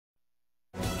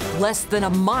less than a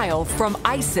mile from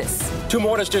ISIS. 2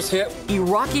 mortars just hit.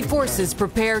 Iraqi forces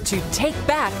prepare to take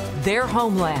back their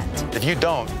homeland. If you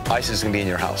don't, ISIS is going to be in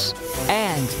your house.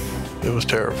 And it was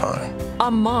terrifying.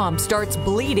 A mom starts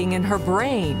bleeding in her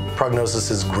brain. Prognosis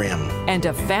is grim. And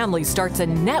a family starts a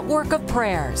network of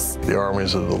prayers. The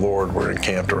armies of the Lord were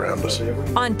encamped around us.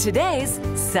 On today's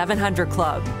 700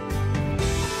 Club.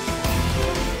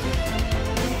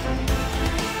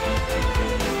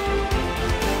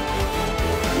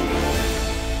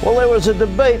 Well, there was a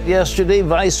debate yesterday,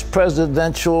 vice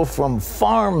presidential, from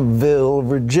Farmville,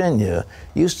 Virginia.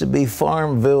 Used to be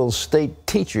Farmville State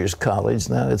Teachers College.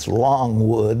 Now it's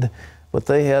Longwood. But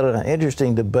they had an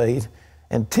interesting debate.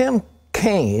 And Tim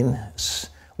Kaine,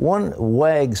 one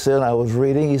wag said, I was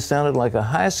reading, he sounded like a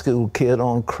high school kid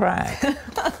on crack.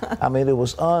 I mean, it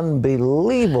was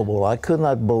unbelievable. I could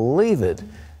not believe it.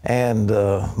 And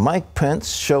Mike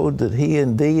Pence showed that he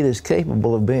indeed is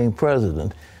capable of being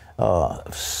president.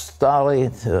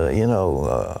 Stolid,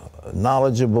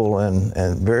 knowledgeable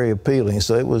and very appealing.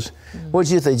 So it was, what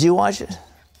did you think? Did you watch it?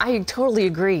 I totally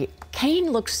agree.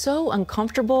 Kaine looked so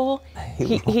uncomfortable.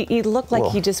 He looked like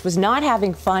he just was not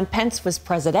having fun. Pence was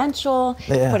presidential,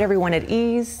 put everyone at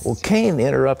ease. Well, Kaine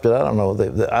interrupted, I don't know,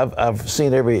 I've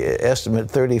seen every estimate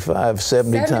 35,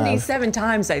 70 times. 77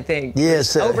 times, I think.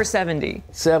 Yes. Over 70.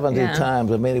 70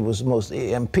 times. I mean, it was the most,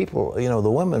 and people,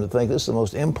 the women think this is the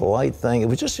most impolite thing. It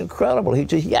was just incredible. He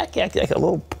just yak, yak, yak, a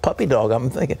little puppy dog. I'm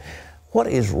thinking, what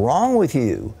is wrong with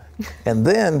you? And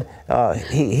then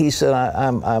he said,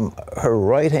 I'm her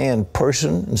right-hand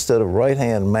person instead of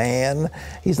right-hand man.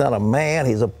 He's not a man,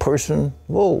 he's a person.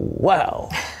 Whoa, wow.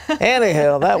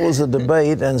 Anyhow, that was a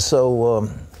debate, and so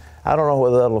I don't know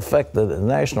whether that'll affect the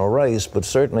national race, but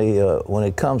certainly when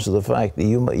it comes to the fact that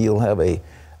you'll have a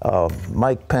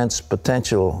Mike Pence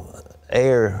potential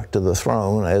heir to the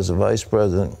throne as a vice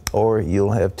president, or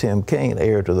you'll have Tim Kaine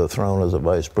heir to the throne as a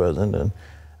vice president, and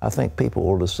I think people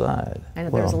will decide.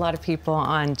 And there was a lot of people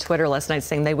on Twitter last night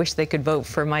saying they wish they could vote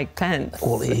for Mike Pence.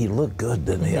 Well, he looked good,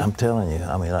 didn't he? I'm telling you.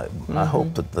 I mean, I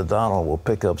hope that the Donald will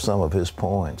pick up some of his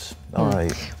points. All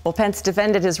right. Well, Pence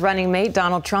defended his running mate,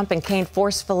 Donald Trump, and Kaine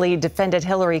forcefully defended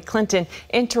Hillary Clinton,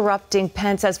 interrupting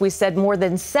Pence, as we said, more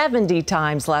than 70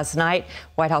 times last night.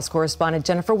 White House correspondent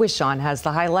Jennifer Wishon has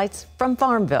the highlights from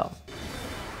Farmville.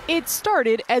 It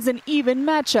started as an even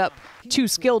matchup. Two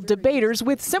skilled debaters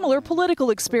with similar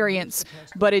political experience.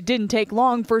 But it didn't take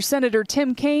long for Senator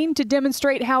Tim Kaine to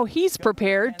demonstrate how he's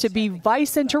prepared to be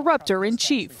vice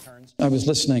interrupter-in-chief. I was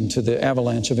listening to the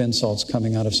avalanche of insults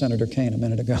coming out of Senator Kaine a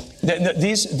minute ago.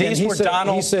 These were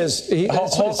Donald. He says,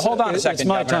 hold on a second. It's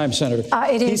my time, Senator.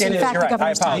 It is, in fact, the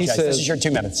governor's time. I apologize. This is your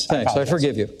 2 minutes. Thanks. I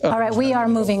forgive you. All right, we are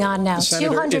moving on now.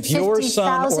 Senator, if your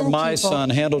son or my son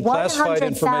handled classified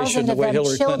information the way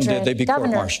Hillary Clinton did, they'd be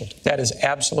court-martialed. That is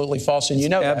absolutely false, and you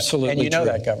know that. Absolutely and you know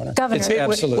true. that, Governor. It's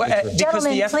absolutely true. Because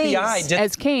the FBI did.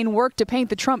 As Kaine worked to paint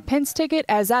the Trump-Pence ticket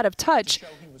as out of touch,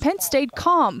 Pence stayed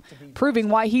calm, proving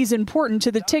why he's important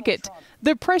to the ticket.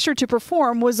 The pressure to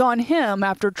perform was on him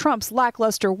after Trump's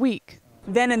lackluster week.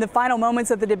 Then in the final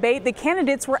moments of the debate, the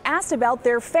candidates were asked about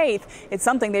their faith. It's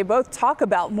something they both talk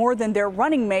about more than their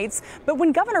running mates. But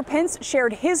when Governor Pence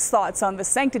shared his thoughts on the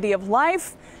sanctity of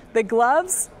life, the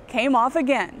gloves came off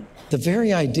again. The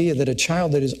very idea that a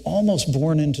child that is almost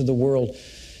born into the world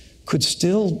could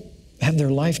still have their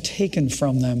life taken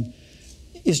from them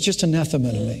is just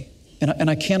anathema to me.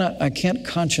 And I can't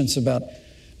conscience about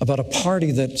a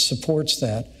party that supports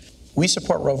that. We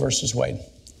support Roe versus Wade,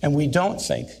 and we don't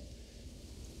think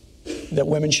that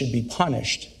women should be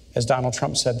punished, as Donald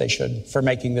Trump said they should, for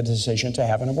making the decision to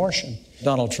have an abortion.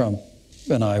 Donald Trump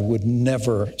and I would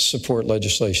never support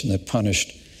legislation that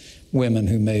punished women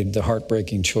who made the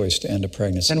heartbreaking choice to end a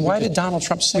pregnancy. And why did Donald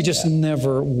Trump say that? We just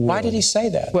never would. Why did he say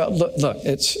that? Well, look,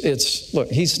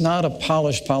 he's not a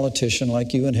polished politician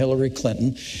like you and Hillary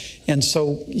Clinton. And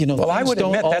so, well, I would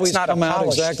don't admit always that's not come out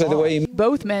exactly the way he...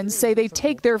 Both men say they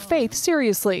take their faith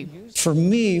seriously. For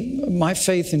me, my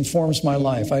faith informs my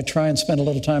life. I try and spend a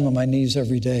little time on my knees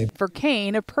every day. For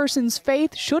Kaine, a person's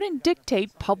faith shouldn't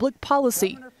dictate public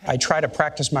policy. I try to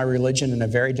practice my religion in a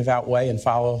very devout way and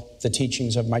follow the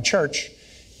teachings of my church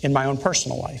in my own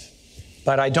personal life.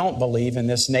 But I don't believe in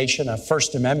this nation, a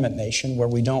First Amendment nation, where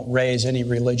we don't raise any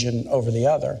religion over the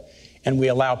other and we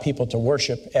allow people to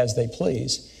worship as they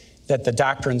please, that the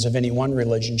doctrines of any one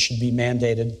religion should be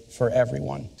mandated for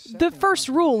everyone. The first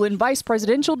rule in vice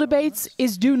presidential debates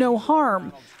is do no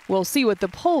harm. We'll see what the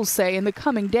polls say in the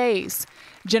coming days.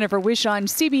 Jennifer Wishon,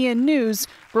 CBN News,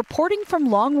 reporting from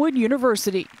Longwood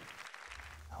University.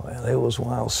 Well, it was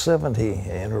wild. 70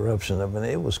 interruptions. I mean,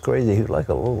 it was crazy. He was like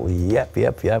a little yap,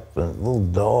 yap, yap, and a little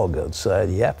dog outside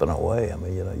yapping away. I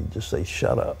mean, you know, you just say,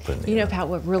 shut up. And, you know, Pat,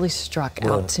 what really struck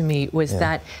out to me was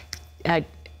that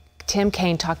Tim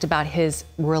Kaine talked about his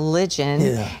religion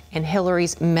and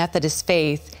Hillary's Methodist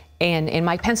faith. And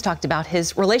Mike Pence talked about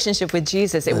his relationship with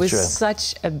Jesus. It was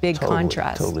such a big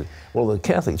contrast. Totally. Well, the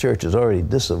Catholic Church has already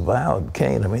disavowed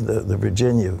Kaine. I mean, the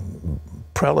Virginia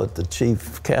prelate, the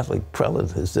chief Catholic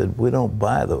prelate, has said, we don't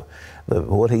buy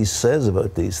what he says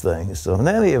about these things. So in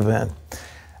any event,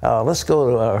 let's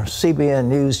go to our CBN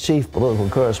News chief political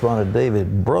correspondent,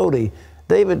 David Brody.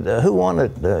 David, who won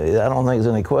it? I don't think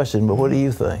there's any question, but what do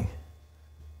you think?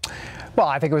 Well,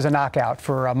 I think it was a knockout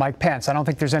for Mike Pence. I don't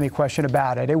think there's any question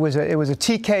about it. It was a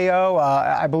TKO.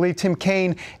 I believe Tim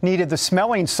Kaine needed the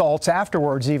smelling salts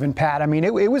afterwards, even, Pat. I mean,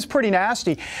 it was pretty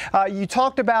nasty. You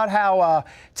talked about how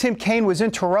Tim Kaine was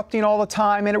interrupting all the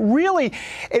time, and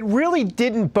it really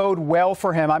didn't bode well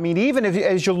for him. I mean, even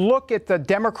as you look at the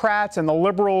Democrats and the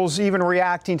liberals even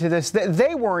reacting to this,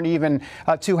 they weren't even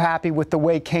too happy with the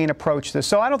way Kaine approached this.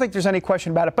 So I don't think there's any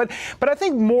question about it. But I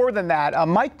think more than that,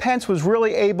 Mike Pence was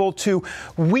really able to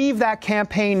weave that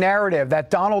campaign narrative,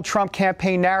 that Donald Trump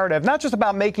campaign narrative, not just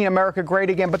about making America great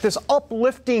again, but this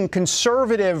uplifting,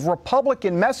 conservative,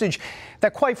 Republican message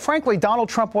that, quite frankly, Donald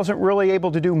Trump wasn't really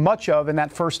able to do much of in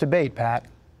that first debate, Pat.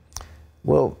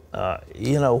 Well,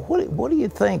 you know, what do you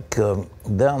think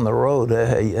down the road?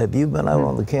 Have you been out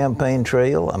on the campaign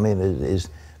trail? I mean,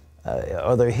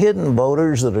 are there hidden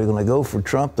voters that are going to go for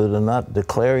Trump that are not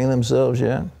declaring themselves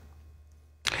yet?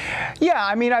 Yeah,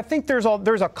 I mean, I think there's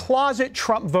a closet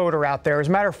Trump voter out there. As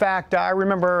a matter of fact, I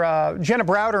remember Jenna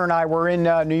Browder and I were in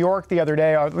New York the other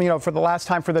day, you know, for the last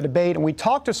time for the debate, and we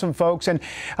talked to some folks, and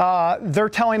they're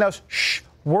telling us, shh,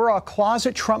 we're a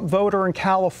closet Trump voter in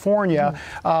California,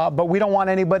 but we don't want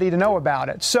anybody to know about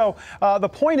it. So the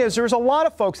point is, there's a lot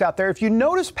of folks out there. If you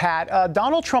notice, Pat,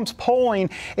 Donald Trump's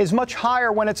polling is much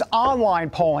higher when it's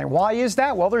online polling. Why is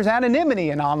that? Well, there's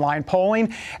anonymity in online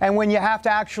polling, and when you have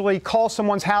to actually call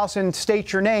someone's house and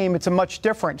state your name, it's a much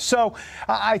different. So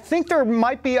I think there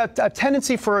might be a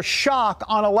tendency for a shock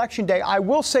on Election Day. I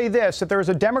will say this, that there's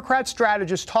a Democrat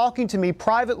strategist talking to me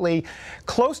privately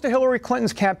close to Hillary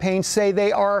Clinton's campaign, say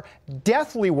they are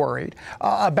deathly worried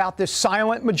about this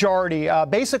silent majority,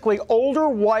 basically older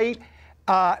white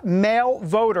male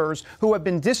voters who have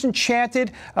been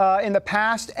disenchanted in the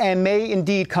past and may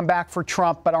indeed come back for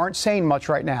Trump, but aren't saying much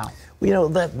right now. You know,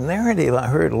 that narrative I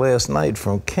heard last night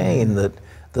from Kaine that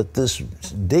this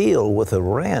deal with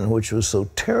Iran, which was so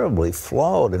terribly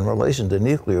flawed in relation to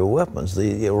nuclear weapons,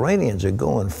 the Iranians are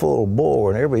going full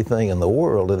bore and everything in the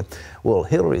world. And, well,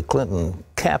 Hillary Clinton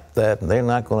capped that, and they're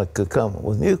not going to come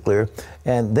with nuclear.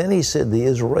 And then he said the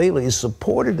Israelis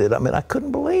supported it. I mean, I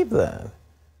couldn't believe that.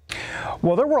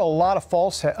 Well, there were a lot of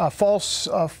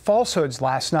falsehoods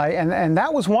last night, and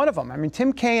that was one of them. I mean,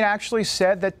 Tim Kaine actually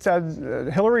said that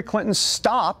Hillary Clinton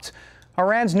stopped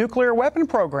Iran's nuclear weapon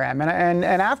program. And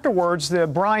afterwards,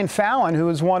 Brian Fallon, who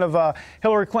is one of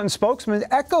Hillary Clinton's spokesmen,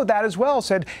 echoed that as well,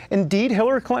 said, indeed,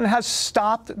 Hillary Clinton has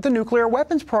stopped the nuclear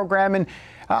weapons program. And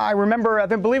I remember, I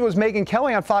believe it was Megyn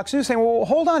Kelly on Fox News saying, well,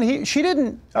 hold on, she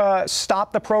didn't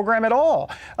stop the program at all.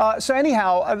 So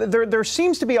anyhow, there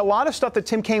seems to be a lot of stuff that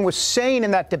Tim Kaine was saying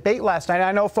in that debate last night.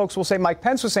 I know folks will say Mike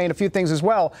Pence was saying a few things as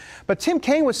well, but Tim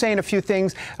Kaine was saying a few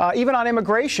things, even on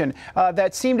immigration,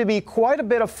 that seemed to be quite a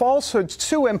bit of falsehoods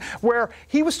to him, where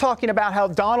he was talking about how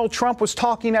Donald Trump was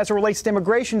talking as it relates to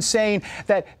immigration, saying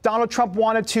that Donald Trump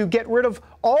wanted to get rid of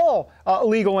all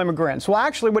illegal immigrants. Well,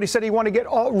 actually, what he said, he wanted to get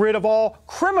rid of all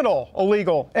criminal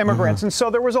illegal immigrants. And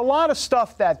so there was a lot of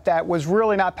stuff that was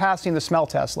really not passing the smell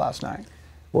test last night.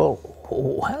 Well,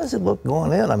 how does it look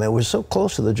going in? I mean, we're so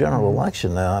close to the general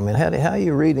election now. I mean, how are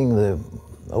you reading the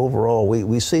overall?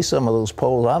 We see some of those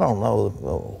polls. I don't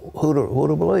know who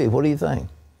to believe. What do you think?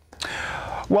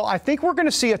 Well, I think we're going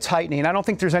to see a tightening. I don't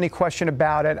think there's any question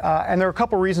about it. And there are a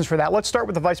couple reasons for that. Let's start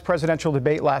with the vice presidential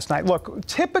debate last night. Look,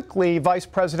 typically vice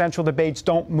presidential debates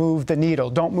don't move the needle,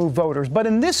 don't move voters. But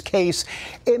in this case,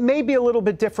 it may be a little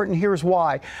bit different, and here's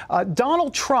why.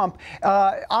 Donald Trump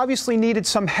obviously needed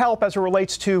some help as it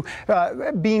relates to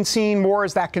being seen more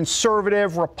as that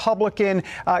conservative, Republican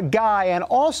guy. And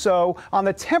also on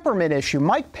the temperament issue,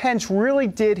 Mike Pence really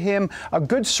did him a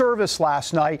good service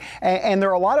last night. And there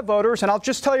are a lot of voters, and I'll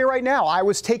just just tell you right now, I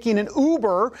was taking an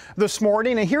Uber this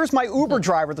morning, and here's my Uber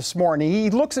driver this morning. He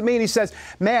looks at me and he says,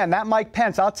 man, that Mike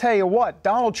Pence, I'll tell you what,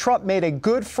 Donald Trump made a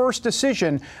good first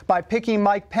decision by picking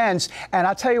Mike Pence. And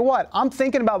I'll tell you what, I'm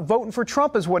thinking about voting for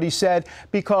Trump, is what he said,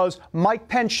 because Mike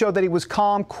Pence showed that he was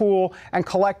calm, cool, and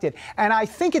collected. And I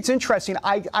think it's interesting.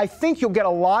 I think you'll get a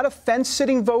lot of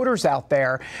fence-sitting voters out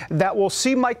there that will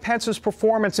see Mike Pence's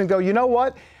performance and go, you know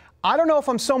what? I don't know if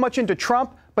I'm so much into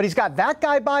Trump, but he's got that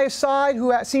guy by his side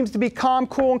who seems to be calm,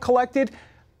 cool, and collected.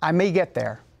 I may get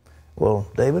there. Well,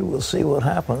 David, we'll see what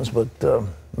happens, but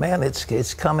man,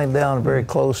 it's coming down very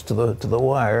close to the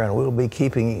wire, and we'll be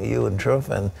keeping you in Trump.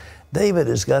 And David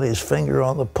has got his finger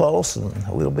on the pulse, and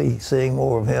we'll be seeing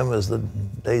more of him as the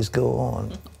days go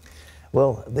on.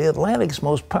 Well, the Atlantic's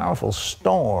most powerful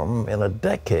storm in a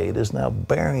decade is now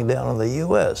bearing down on the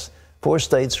U.S. 4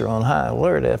 states are on high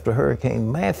alert after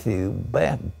Hurricane Matthew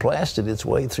blasted its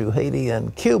way through Haiti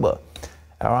and Cuba.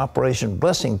 Our Operation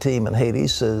Blessing team in Haiti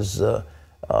says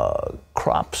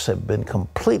crops have been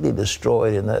completely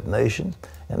destroyed in that nation,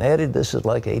 and added this is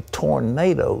like a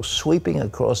tornado sweeping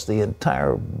across the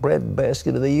entire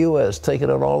breadbasket of the U.S., taking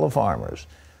out all the farmers.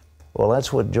 Well,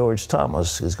 that's what George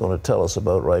Thomas is going to tell us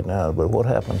about right now, but what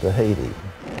happened to Haiti?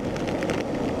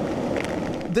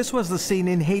 This was the scene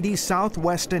in Haiti's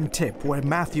southwestern tip, where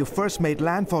Matthew first made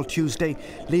landfall Tuesday,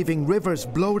 leaving rivers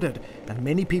bloated and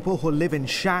many people who live in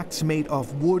shacks made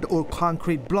of wood or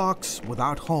concrete blocks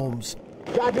without homes.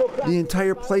 The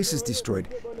entire place is destroyed.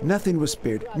 Nothing was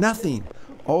spared. Nothing.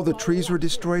 All the trees were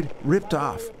destroyed, ripped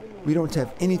off. We don't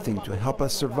have anything to help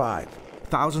us survive.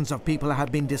 Thousands of people have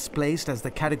been displaced as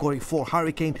the Category 4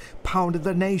 hurricane pounded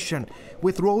the nation.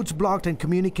 With roads blocked and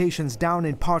communications down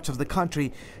in parts of the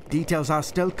country, details are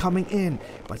still coming in,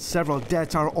 but several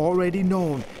deaths are already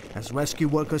known as rescue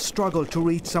workers struggle to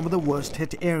reach some of the worst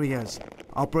hit areas.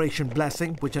 Operation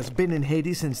Blessing, which has been in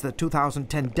Haiti since the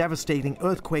 2010 devastating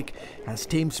earthquake, has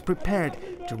teams prepared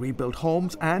to rebuild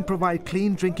homes and provide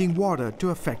clean drinking water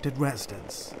to affected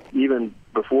residents. Even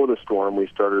before the storm, we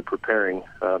started preparing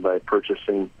by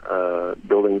purchasing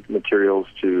building materials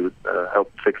to help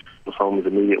fix people's homes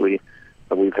immediately.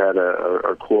 We've had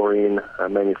our chlorine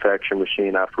manufacturing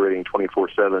machine operating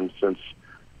 24/7 since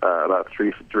about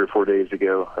three or 4 days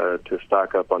ago to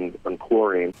stock up on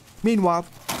chlorine. Meanwhile,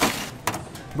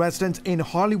 residents in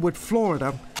Hollywood,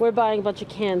 Florida, we're buying a bunch of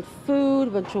canned food,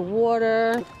 a bunch of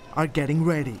water, are getting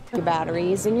ready. Your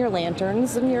batteries and your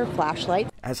lanterns and your flashlight.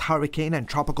 As hurricane and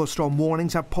tropical storm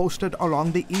warnings are posted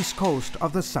along the east coast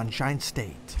of the Sunshine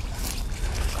State.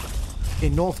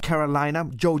 In North Carolina,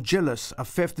 Joe Gillis, a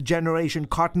fifth-generation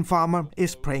cotton farmer,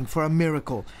 is praying for a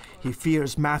miracle. He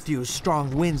fears Matthew's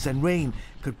strong winds and rain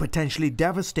could potentially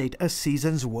devastate a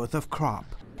season's worth of crop.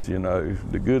 You know,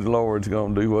 the good Lord's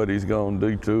going to do what he's going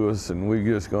to do to us, and we're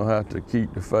just going to have to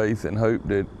keep the faith and hope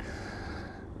that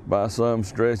by some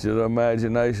stretch of the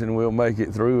imagination we'll make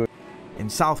it through. In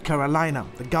South Carolina,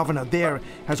 the governor there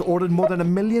has ordered more than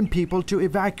 1 million people to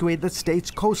evacuate the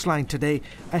state's coastline today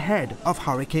ahead of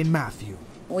Hurricane Matthew.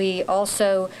 We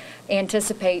also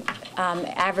anticipate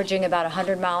averaging about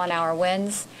 100-mile-an-hour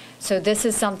winds. So this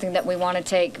is something that we want to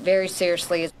take very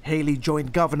seriously. Haley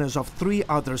joined governors of 3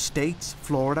 other states,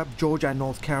 Florida, Georgia, and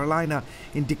North Carolina,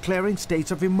 in declaring states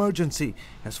of emergency,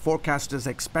 as forecasters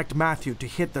expect Matthew to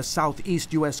hit the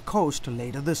southeast U.S. coast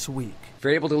later this week. If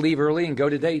you're able to leave early and go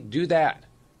today, do that.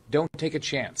 Don't take a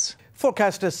chance.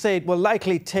 Forecasters say it will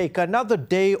likely take another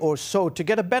day or so to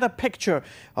get a better picture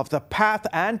of the path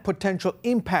and potential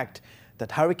impact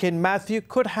that Hurricane Matthew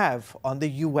could have on the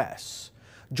U.S.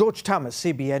 George Thomas,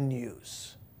 CBN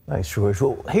News. Thanks, George.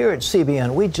 Well, here at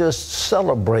CBN, we just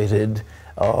celebrated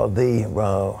the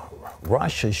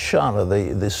Rosh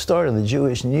Hashanah, the start of the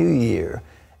Jewish New Year.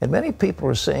 And many people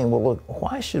are saying, well, look,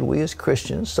 why should we as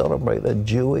Christians celebrate a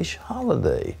Jewish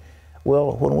holiday?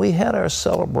 Well, when we had our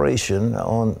celebration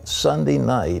on Sunday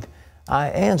night, I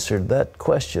answered that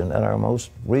question at our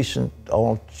most recent, it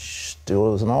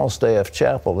was an all-staff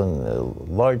chapel and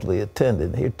largely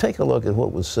attended. Here, take a look at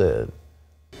what was said.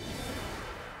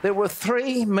 There were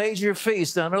 3 major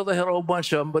feasts. I know they had a whole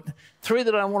bunch of them, but 3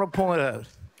 that I want to point out.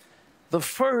 The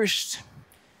first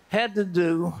had to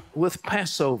do with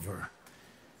Passover.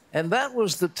 And that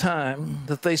was the time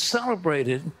that they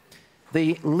celebrated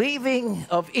the leaving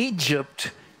of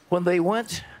Egypt when they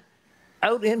went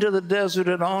out into the desert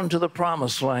and on to the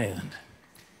Promised Land.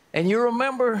 And you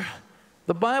remember,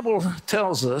 the Bible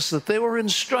tells us that they were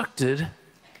instructed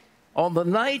on the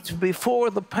night before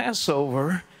the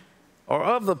Passover, or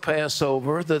of the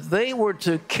Passover, that they were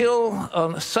to kill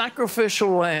a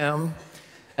sacrificial lamb,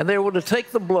 and they were to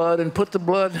take the blood and put the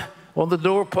blood on the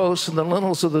doorposts and the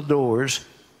lintels of the doors.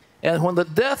 And when the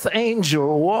death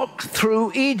angel walked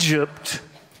through Egypt,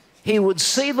 he would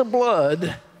see the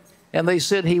blood, and they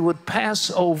said he would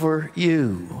pass over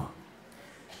you.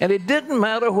 And it didn't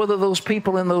matter whether those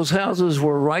people in those houses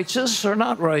were righteous or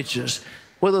not righteous,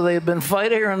 whether they had been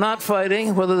fighting or not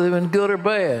fighting, whether they'd been good or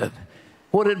bad.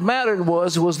 What it mattered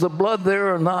was the blood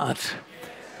there or not?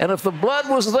 And if the blood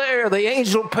was there, the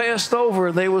angel passed over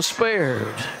and they were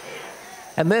spared.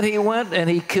 And then he went and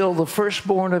he killed the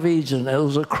firstborn of Egypt. It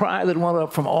was a cry that went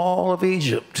up from all of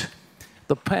Egypt,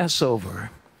 the Passover.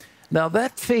 Now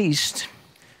that feast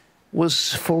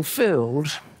was fulfilled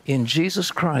in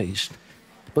Jesus Christ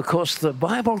because the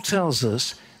Bible tells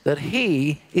us that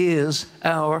he is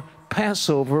our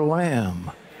Passover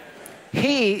lamb.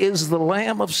 He is the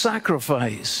lamb of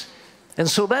sacrifice. And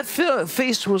so that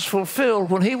feast was fulfilled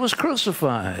when he was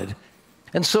crucified.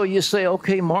 And so you say,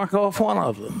 okay, mark off one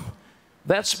of them.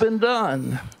 That's been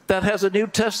done. That has a New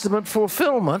Testament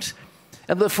fulfillment,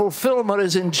 and the fulfillment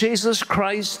is in Jesus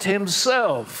Christ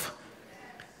himself.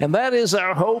 And that is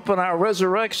our hope and our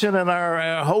resurrection and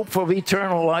our hope of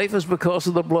eternal life is because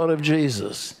of the blood of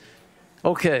Jesus.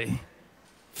 Okay,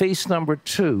 feast number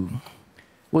 2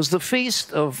 was the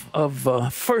feast of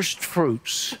first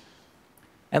fruits.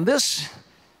 And this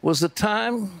was the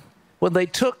time when they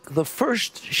took the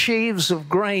first sheaves of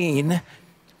grain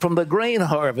from the grain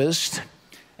harvest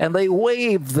and they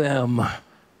waved them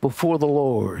before the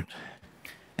Lord.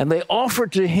 And they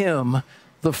offered to him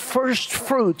the first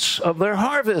fruits of their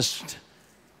harvest.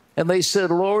 And they said,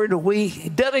 Lord, we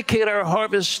dedicate our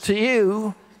harvest to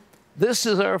you. This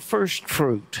is our first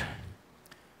fruit.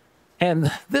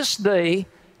 And this day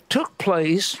took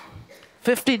place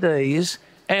 50 days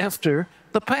after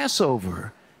the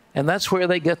Passover. And that's where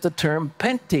they get the term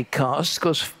Pentecost,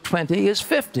 because 20 is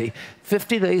 50.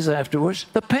 50 days afterwards,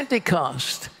 the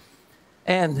Pentecost.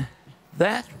 And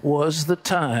that was the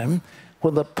time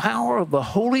when the power of the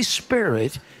Holy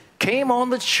Spirit came on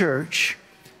the church,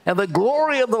 and the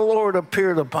glory of the Lord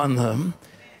appeared upon them,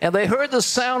 and they heard the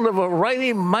sound of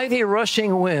a mighty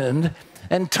rushing wind,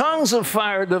 and tongues of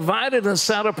fire divided and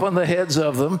sat upon the heads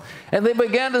of them, and they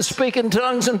began to speak in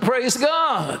tongues and praise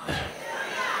God.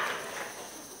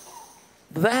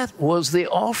 That was the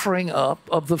offering up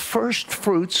of the first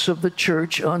fruits of the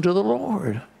church unto the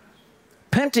Lord.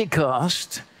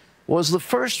 Pentecost was the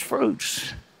first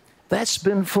fruits. That's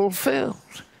been fulfilled.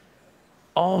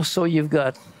 Also, you've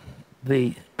got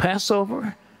the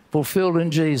Passover fulfilled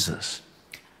in Jesus.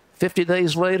 50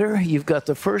 days later, you've got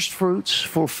the first fruits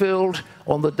fulfilled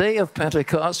on the day of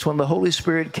Pentecost when the Holy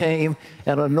Spirit came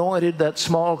and anointed that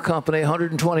small company,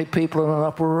 120 people in an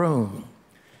upper room.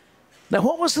 Now,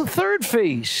 what was the third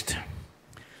feast?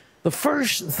 The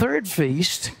third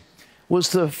feast was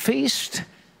the feast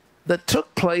that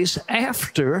took place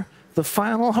after the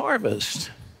final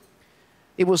harvest.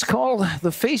 It was called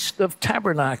the Feast of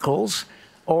Tabernacles,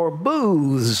 or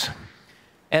booths.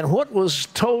 And what was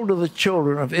told to the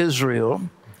children of Israel,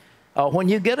 when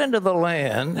you get into the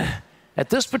land, at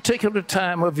this particular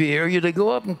time of year, you're to go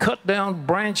up and cut down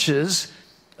branches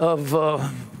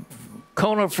of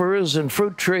conifers and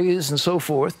fruit trees and so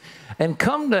forth, and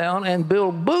come down and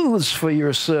build booths for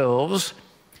yourselves,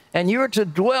 and you're to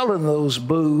dwell in those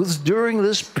booths during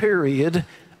this period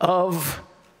of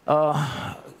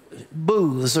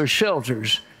booths or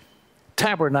shelters,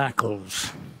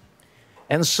 tabernacles.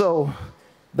 And so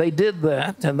they did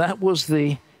that, and that was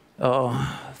the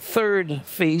third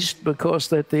feast,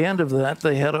 because at the end of that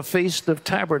they had a Feast of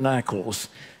Tabernacles.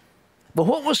 But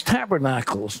what was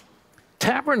tabernacles?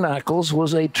 Tabernacles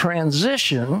was a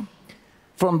transition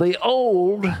from the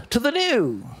old to the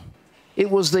new. It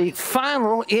was the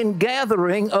final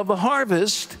ingathering of the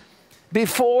harvest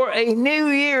before a new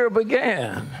year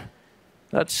began.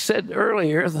 That's said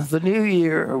earlier, the new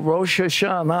year, Rosh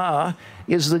Hashanah,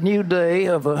 is the new day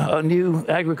of a new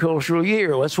agricultural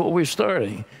year. That's what we're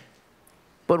starting.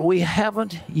 But we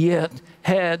haven't yet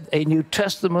had a New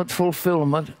Testament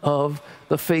fulfillment of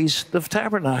the Feast of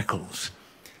Tabernacles.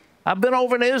 I've been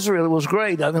over in Israel. It was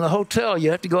great. I'm in a hotel. You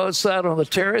have to go outside on the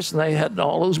terrace, and they had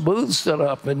all those booths set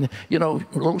up and, you know,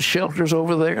 little shelters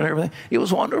over there and everything. It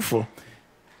was wonderful.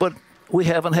 But we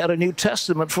haven't had a New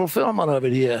Testament fulfillment of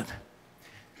it yet.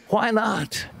 Why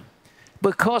not?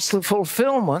 Because the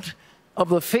fulfillment of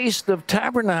the Feast of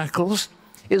Tabernacles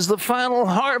is the final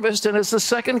harvest, and it's the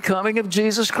second coming of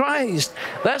Jesus Christ.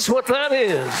 That's what that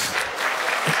is.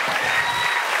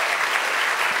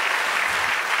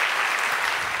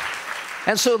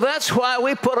 And so that's why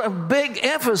we put a big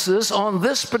emphasis on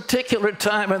this particular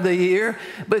time of the year,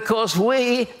 because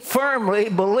we firmly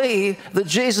believe that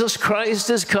Jesus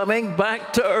Christ is coming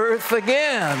back to earth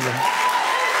again.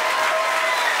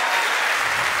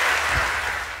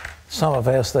 Some have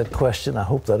asked that question. I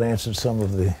hope that answered some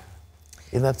of the...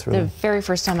 Isn't that true? The very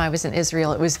first time I was in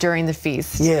Israel, it was during the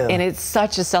feast. Yeah. And it's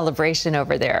such a celebration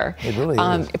over there. It really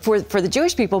is. For the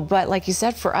Jewish people, but like you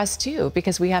said, for us too,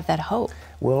 because we have that hope.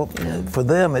 Well, for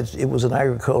them, it was an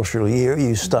agricultural year.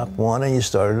 You stopped one and you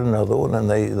started another one, and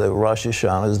the Rosh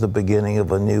Hashanah is the beginning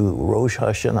of a new Rosh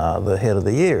Hashanah, the head of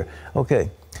the year. Okay,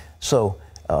 so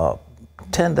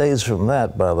 10 days from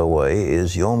that, by the way,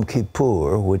 is Yom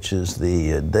Kippur, which is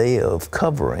the day of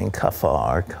covering,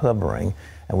 kafar, covering,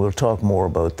 and we'll talk more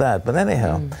about that. But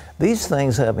anyhow, these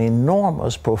things have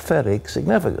enormous prophetic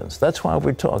significance. That's why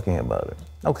we're talking about it.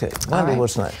 Okay, Wendy,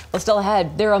 what's next? Well, still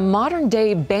ahead, they're a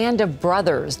modern-day band of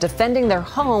brothers defending their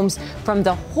homes from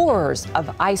the horrors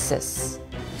of ISIS.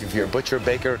 If you're a butcher,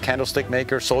 baker, candlestick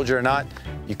maker, soldier or not,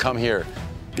 you come here.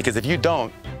 Because if you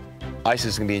don't, ISIS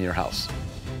is going to be in your house.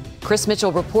 Chris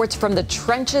Mitchell reports from the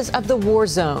trenches of the war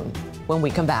zone when we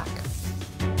come back.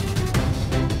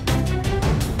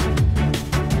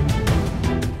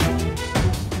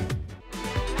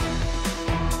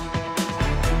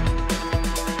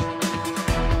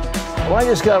 Well, I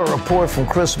just got a report from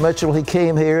Chris Mitchell. He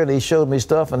came here and he showed me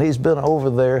stuff, and he's been over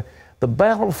there. The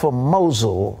battle for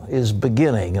Mosul is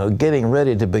beginning, or getting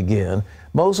ready to begin.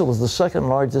 Mosul is the second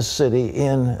largest city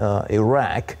in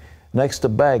Iraq, next to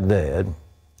Baghdad.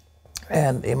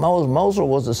 And Mosul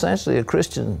was essentially a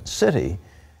Christian city.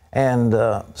 And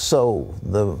so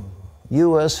the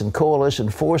U.S. and coalition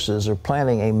forces are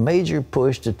planning a major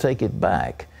push to take it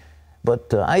back.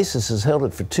 But ISIS has held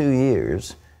it for 2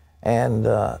 years. And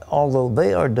although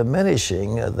they are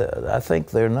diminishing, I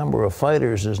think their number of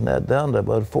fighters is now down to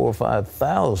about 4,000 or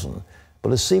 5,000.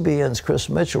 But as CBN's Chris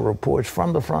Mitchell reports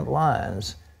from the front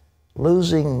lines,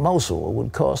 losing Mosul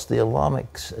would cost the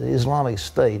Islamic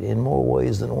State in more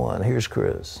ways than one. Here's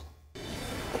Chris.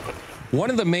 One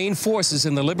of the main forces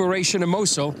in the liberation of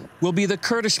Mosul will be the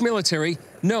Kurdish military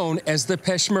known as the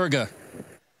Peshmerga.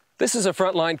 This is the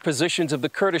frontline positions of the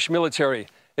Kurdish military.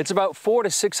 It's about 400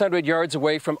 to 600 yards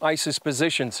away from ISIS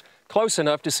positions, close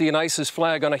enough to see an ISIS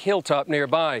flag on a hilltop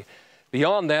nearby.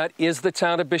 Beyond that is the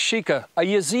town of Bashika, a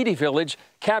Yazidi village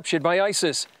captured by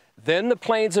ISIS. Then the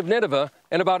plains of Nineveh,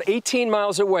 and about 18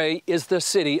 miles away is the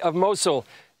city of Mosul,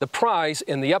 the prize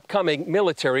in the upcoming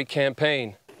military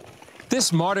campaign.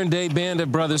 This modern-day band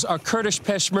of brothers are Kurdish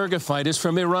Peshmerga fighters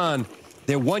from Iran.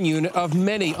 They're one unit of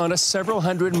many on a several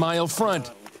hundred-mile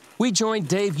front. We joined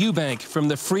Dave Eubank from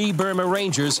the Free Burma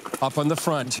Rangers up on the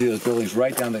front. See those buildings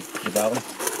right down the valley?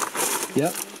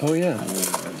 Yep. Oh, yeah.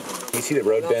 You see the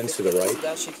road bends to the right?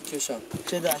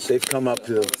 They've come up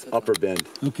to the upper bend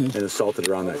and assaulted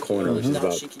around that corner, which is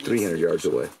about 300 yards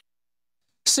away.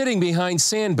 Sitting behind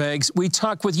sandbags, we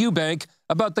talk with Eubank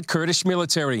about the Kurdish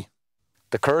military.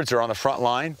 The Kurds are on the front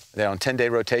line. They're on 10-day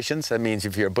rotations. That means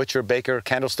if you're a butcher, baker,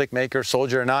 candlestick maker,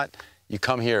 soldier or not, you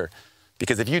come here.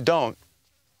 Because if you don't,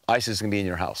 ISIS is going to be in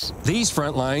your house. These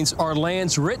front lines are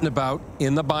lands written about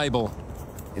in the Bible.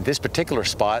 In this particular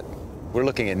spot, we're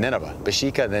looking at Nineveh,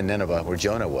 Bashika, then Nineveh, where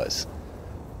Jonah was.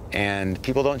 And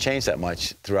people don't change that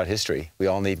much throughout history. We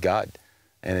all need God.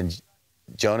 And in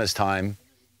Jonah's time,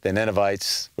 the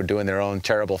Ninevites were doing their own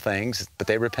terrible things, but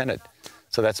they repented.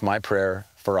 So that's my prayer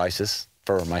for ISIS,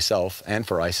 for myself, and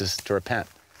for ISIS to repent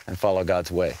and follow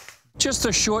God's way. Just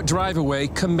a short drive away,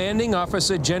 Commanding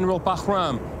Officer General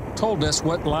Bahram told us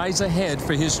what lies ahead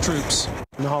for his troops.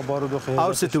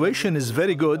 Our situation is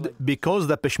very good because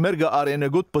the Peshmerga are in a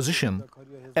good position.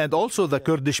 And also the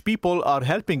Kurdish people are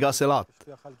helping us a lot.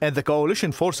 And the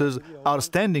coalition forces are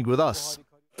standing with us.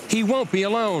 He won't be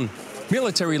alone.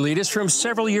 Military leaders from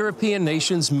several European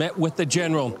nations met with the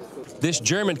general. This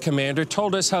German commander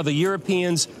told us how the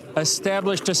Europeans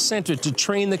established a center to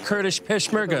train the Kurdish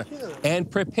Peshmerga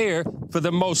and prepare for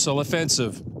the Mosul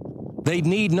offensive. They'd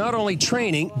need not only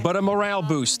training, but a morale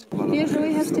boost.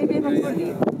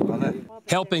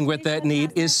 Helping with that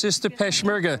need is Sister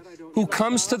Peshmerga, who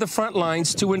comes to the front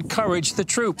lines to encourage the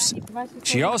troops.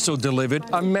 She also delivered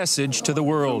a message to the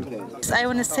world. I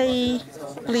want to say,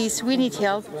 please, we need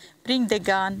help. Bring the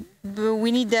gun.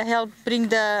 We need the help. Bring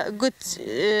the good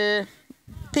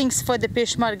things for the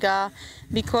Peshmerga,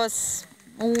 because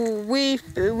we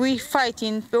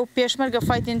fighting, Peshmerga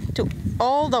fighting to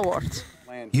all the world.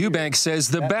 Eubank says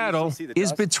the battle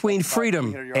is between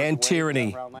freedom and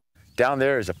tyranny. Down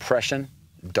there is oppression,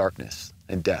 darkness,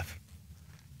 and death.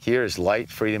 Here is light,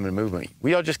 freedom, and movement.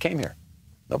 We all just came here.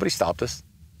 Nobody stopped us.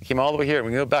 We came all the way here. We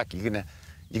can go back. You can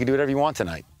do whatever you want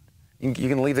tonight. You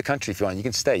can leave the country if you want. You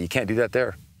can stay. You can't do that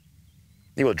there.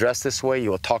 You will dress this way.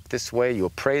 You will talk this way. You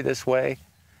will pray this way.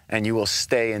 And you will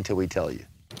stay until we tell you.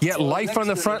 Yet life on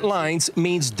the front lines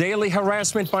means daily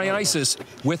harassment by ISIS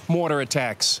with mortar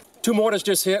attacks. Two mortars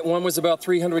just hit. One was about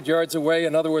 300 yards away.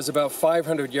 Another was about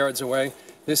 500 yards away.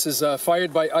 This is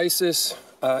fired by ISIS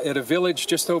at a village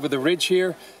just over the ridge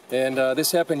here. And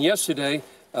this happened yesterday.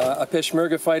 A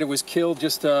Peshmerga fighter was killed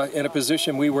just in a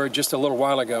position we were just a little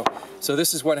while ago. So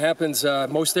this is what happens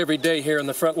most every day here in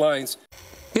the front lines.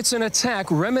 It's an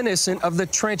attack reminiscent of the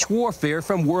trench warfare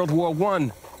from World War I.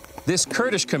 This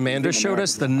Kurdish commander showed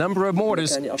us the number of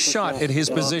mortars shot at his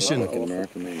position.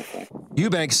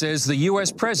 Eubank says the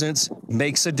U.S. presence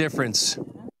makes a difference.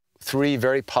 Three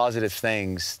very positive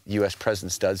things the U.S.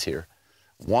 presence does here.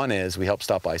 One is we help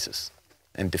stop ISIS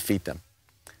and defeat them.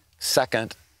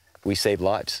 Second, we save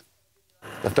lives.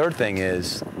 The third thing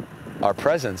is our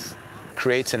presence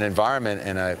creates an environment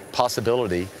and a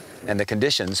possibility and the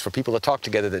conditions for people to talk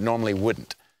together that normally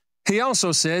wouldn't. He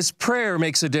also says prayer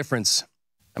makes a difference.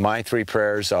 And my three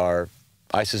prayers are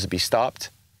ISIS would be stopped,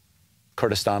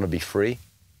 Kurdistan would be free,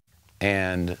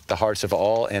 and the hearts of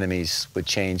all enemies would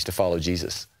change to follow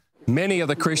Jesus. Many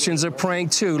other Christians are praying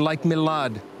too, like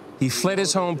Milad. He fled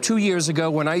his home 2 years ago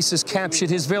when ISIS captured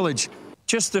his village,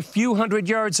 just a few hundred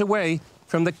yards away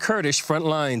from the Kurdish front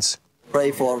lines.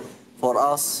 Pray for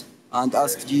us and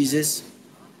ask Jesus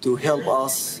to help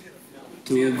us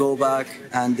to go back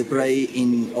and pray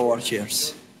in our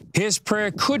chairs. His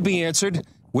prayer could be answered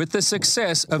with the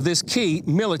success of this key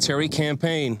military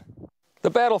campaign. The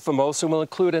battle for Mosul will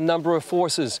include a number of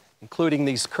forces, including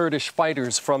these Kurdish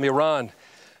fighters from Iran.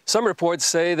 Some reports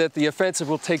say that the offensive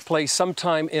will take place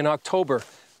sometime in October,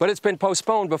 but it's been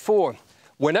postponed before.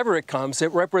 Whenever it comes,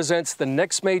 it represents the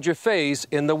next major phase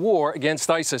in the war against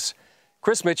ISIS.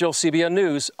 Chris Mitchell, CBN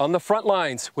News, on the front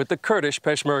lines with the Kurdish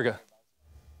Peshmerga.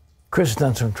 Chris has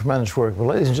done some tremendous work. But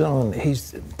ladies and gentlemen,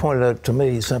 he's pointed out to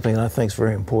me something I think is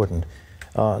very important.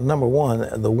 Number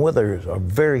one, the winters are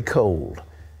very cold,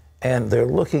 and they're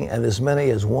looking at as many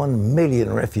as 1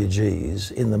 million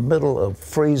refugees in the middle of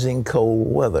freezing cold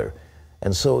weather.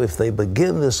 And so if they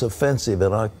begin this offensive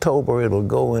in October, it'll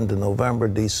go into November,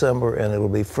 December, and it'll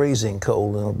be freezing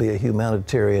cold, and it'll be a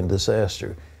humanitarian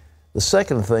disaster. The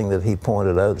second thing that he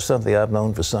pointed out, something I've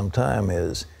known for some time,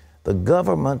 is the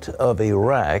government of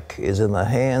Iraq is in the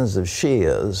hands of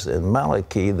Shias, and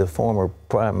Maliki, the former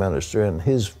prime minister, and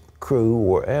his crew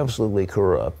were absolutely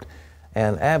corrupt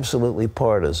and absolutely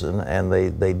partisan, and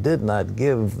they did not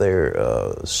give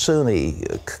their Sunni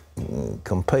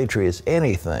compatriots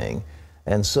anything.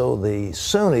 And so the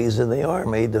Sunnis in the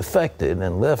army defected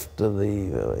and left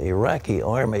the Iraqi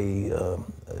army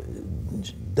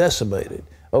decimated.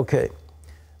 Okay,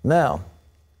 now,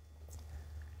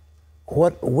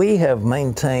 what we have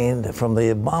maintained from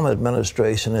the Obama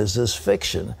administration is this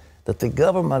fiction that the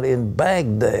government in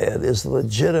Baghdad is the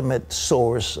legitimate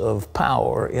source of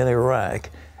power in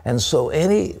Iraq. And so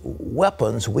any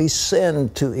weapons we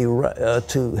send to Iraq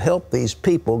to help these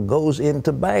people goes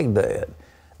into Baghdad.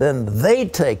 Then they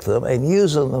take them and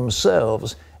use them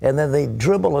themselves, and then they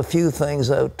dribble a few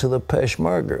things out to the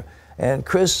Peshmerga. And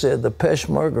Chris said the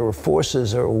Peshmerga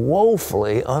forces are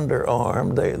woefully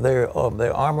underarmed.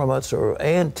 Their armaments are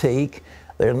antique.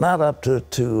 They're not up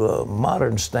to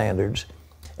modern standards.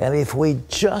 And if we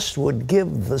just would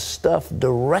give the stuff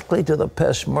directly to the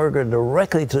Peshmerga,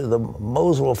 directly to the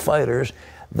Mosul fighters,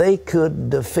 they could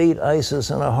defeat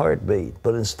ISIS in a heartbeat.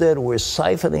 But instead, we're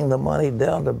siphoning the money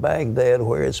down to Baghdad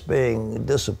where it's being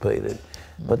dissipated.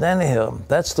 But anyhow,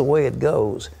 that's the way it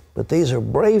goes. But these are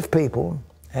brave people,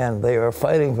 and they are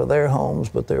fighting for their homes,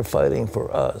 but they're fighting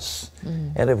for us.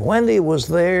 And if Wendy was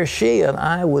there, she and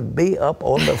I would be up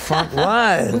on the front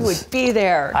lines. We would be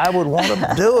there. I would want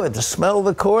to do it, to smell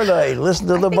the cordite, listen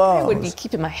to the bombs. I would be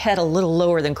keeping my head a little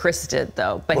lower than Chris did,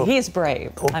 though. But he's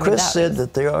brave. Well, Chris said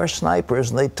that there are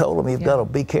snipers, and they told him you've got to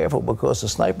be careful because the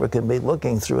sniper can be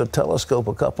looking through a telescope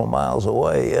a couple miles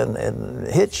away and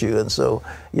hit you. And so,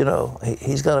 you know,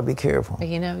 he's got to be careful. But,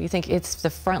 you know, you think it's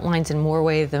the front lines in more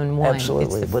ways than one.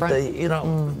 Absolutely. But they, you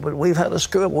know, but we've had a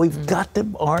screw up. We've got to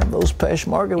arm those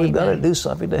Peshmerga. We've got to do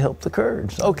something to help the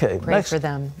Kurds. Okay, pray next. for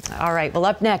them. All right, well,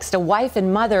 up next, a wife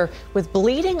and mother with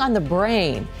bleeding on the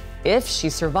brain. If she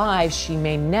survives, she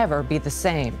may never be the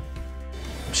same.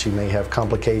 She may have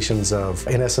complications of,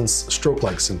 in essence,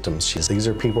 stroke-like symptoms. These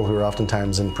are people who are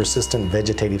oftentimes in persistent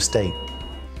vegetative state.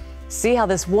 See how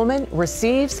this woman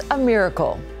receives a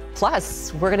miracle.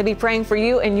 Plus, we're going to be praying for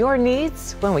you and your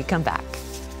needs when we come back.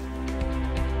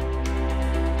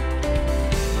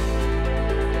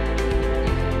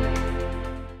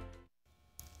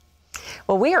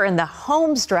 Well, we are in the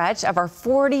home stretch of our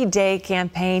 40-day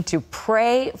campaign to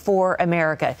pray for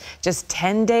America. Just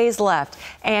 10 days left.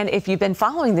 And if you've been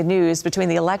following the news between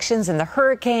the elections and the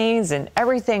hurricanes and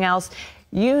everything else,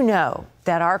 you know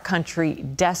that our country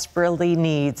desperately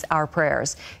needs our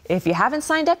prayers. If you haven't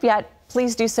signed up yet,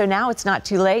 please do so now. It's not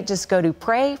too late. Just go to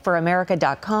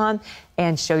prayforamerica.com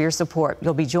and show your support.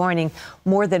 You'll be joining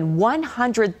more than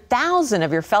 100,000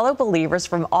 of your fellow believers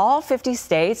from all 50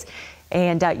 states.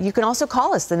 And you can also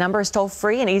call us. The number is toll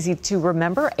free and easy to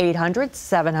remember,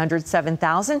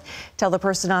 800-700-7000. Tell the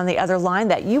person on the other line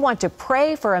that you want to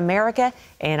pray for America.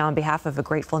 And on behalf of a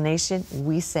grateful nation,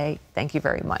 we say thank you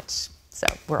very much. So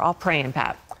we're all praying,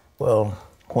 Pat. Well,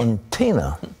 when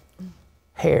Tina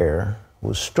Hare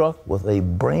was struck with a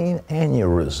brain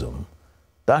aneurysm,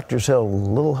 doctors held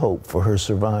little hope for her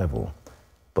survival.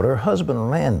 But her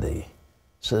husband, Randy,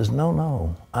 says,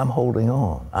 no, I'm holding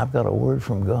on. I've got a word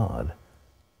from God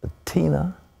that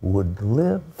Tina would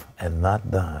live and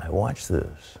not die. Watch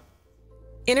this.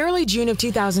 In early June of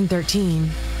 2013,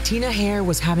 Tina Hare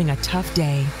was having a tough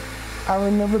day. I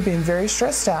remember being very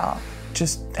stressed out,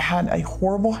 just had a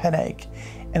horrible headache,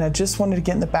 and I just wanted to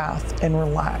get in the bath and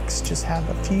relax, just have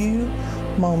a few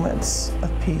moments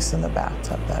of peace in the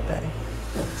bathtub that day.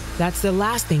 That's the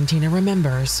last thing Tina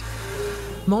remembers.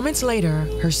 Moments later,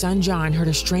 her son John heard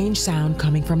a strange sound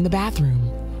coming from the bathroom.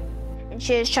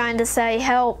 She was trying to say,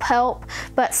 help, help,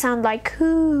 but sounded like,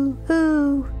 hoo,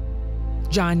 hoo.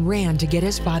 John ran to get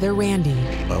his father, Randy.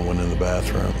 I went in the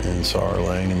bathroom and saw her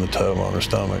laying in the tub on her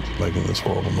stomach, making this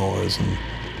horrible noise, and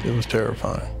it was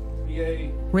terrifying.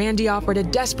 Randy offered a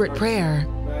desperate prayer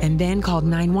and then called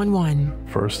 911.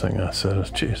 First thing I said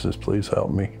is, Jesus, please help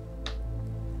me.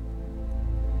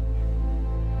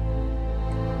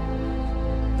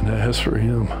 And I asked for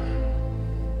him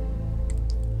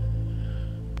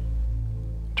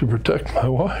to protect my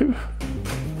wife.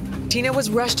 Tina was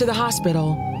rushed to the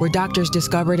hospital, where doctors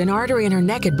discovered an artery in her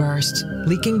neck had burst,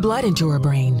 leaking blood into her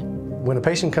brain. When a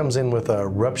patient comes in with a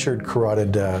ruptured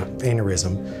carotid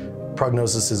aneurysm,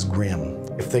 prognosis is grim.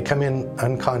 If they come in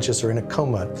unconscious or in a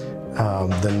coma,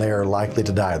 then they are likely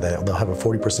to die. They'll have a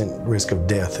 40% risk of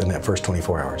death in that first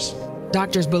 24 hours.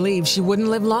 Doctors believed she wouldn't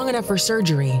live long enough for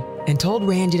surgery and told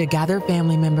Randy to gather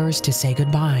family members to say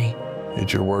goodbye.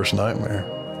 It's your worst nightmare,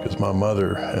 because my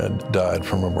mother had died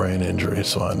from a brain injury,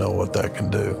 so I know what that can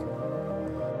do.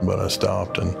 But I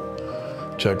stopped and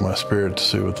checked my spirit to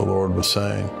see what the Lord was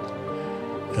saying.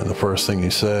 And the first thing he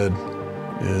said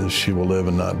is, she will live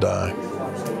and not die.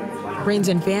 Friends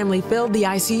and family filled the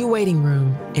ICU waiting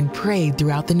room and prayed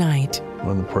throughout the night.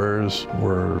 When the prayers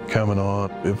were coming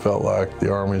on, it felt like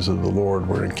the armies of the Lord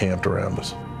were encamped around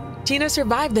us. Tina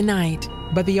survived the night,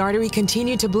 but the artery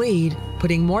continued to bleed,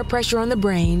 putting more pressure on the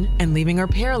brain and leaving her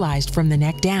paralyzed from the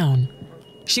neck down.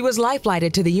 She was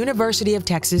life-flighted to the University of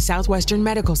Texas Southwestern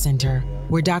Medical Center,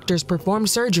 where doctors performed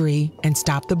surgery and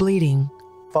stopped the bleeding.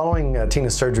 Following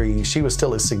Tina's surgery, she was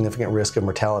still at significant risk of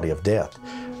mortality, of death.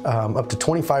 Up to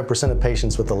 25% of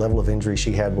patients with the level of injury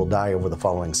she had will die over the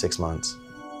following 6 months.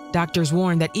 Doctors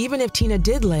warned that even if Tina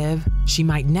did live, she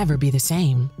might never be the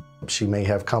same. She may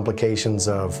have complications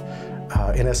of,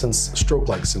 in essence,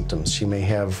 stroke-like symptoms. She may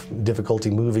have difficulty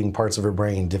moving parts of her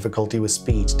brain, difficulty with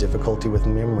speech, difficulty with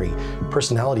memory,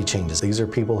 personality changes. These are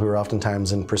people who are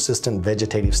oftentimes in persistent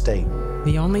vegetative state.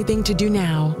 The only thing to do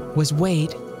now was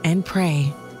wait and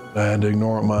pray. I had to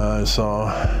ignore what my eyes saw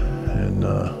and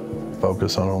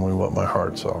focus on only what my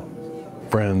heart saw.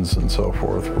 Friends and so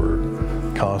forth were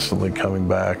constantly coming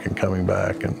back,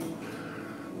 and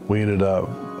we ended up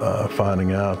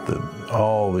finding out that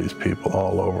all these people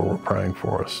all over were praying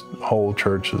for us. Whole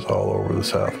churches all over the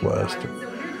Southwest.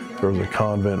 There was a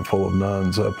convent full of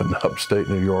nuns up in upstate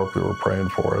New York that were praying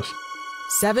for us.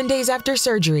 7 days after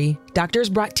surgery, doctors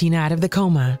brought Tina out of the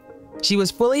coma. She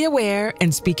was fully aware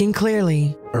and speaking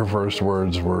clearly. Her first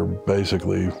words were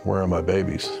basically, "Where are my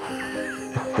babies?"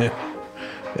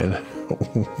 and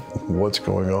what's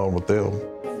going on with them?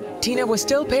 Tina was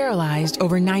still paralyzed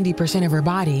over 90% of her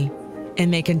body,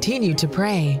 and they continued to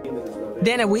pray.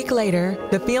 Then a week later,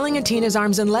 the feeling in Tina's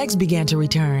arms and legs began to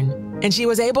return, and she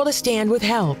was able to stand with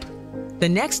help. The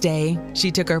next day, she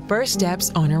took her first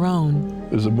steps on her own.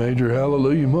 It was a major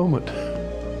hallelujah moment.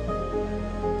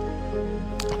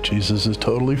 Jesus is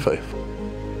totally faithful,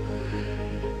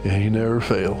 and he never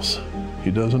fails.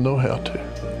 He doesn't know how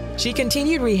to. She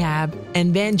continued rehab,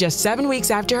 and then just 7 weeks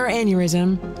after her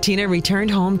aneurysm, Tina returned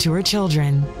home to her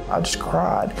children. I just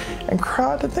cried and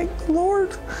cried to thank the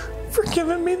Lord for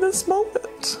giving me this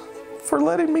moment, for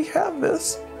letting me have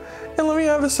this, and let me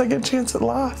have a second chance at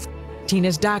life.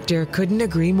 Tina's doctor couldn't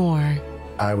agree more.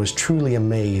 I was truly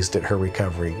amazed at her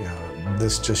recovery.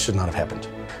 This just should not have happened.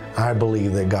 I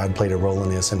believe that God played a role in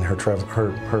this, and her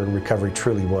recovery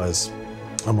truly was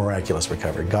a miraculous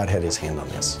recovery. God had his hand on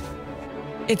this.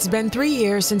 It's been 3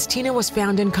 years since Tina was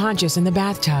found unconscious in the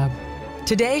bathtub.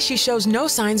 Today, she shows no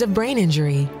signs of brain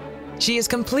injury. She is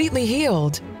completely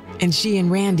healed, and she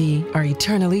and Randy are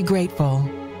eternally grateful.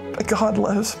 God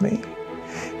loves me,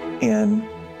 and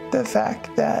the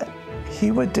fact that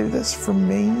He would do this for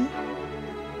me,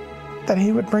 that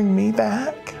He would bring me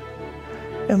back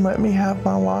and let me have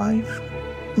my life,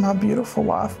 my beautiful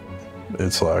life.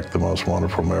 It's like the most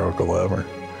wonderful miracle ever.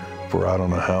 For I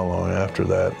don't know how long after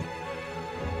that,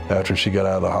 after she got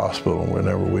out of the hospital,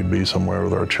 whenever we'd be somewhere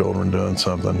with our children doing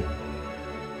something,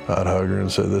 I'd hug her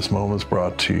and say, this moment's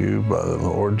brought to you by the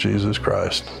Lord Jesus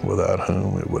Christ, without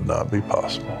whom it would not be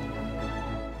possible.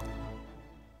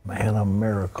 Man, a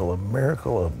miracle of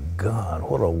God.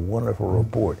 What a wonderful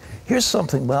report. Here's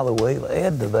something, by the way, to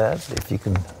add to that, if you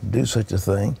can do such a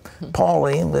thing.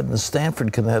 Pauline lived in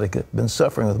Stamford, Connecticut, been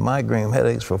suffering with migraine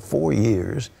headaches for 4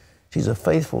 years. She's a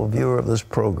faithful viewer of this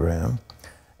program.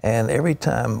 And every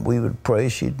time we would pray,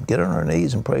 she'd get on her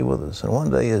knees and pray with us. And one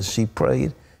day as she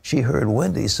prayed, she heard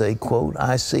Wendy say, quote,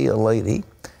 I see a lady.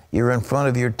 You're in front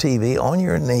of your TV on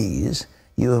your knees.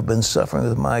 You have been suffering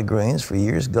with migraines for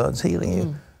years. God's healing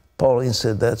you. Pauline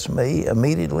said, that's me,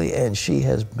 immediately, and she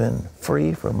has been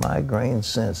free from migraines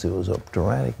since. It was a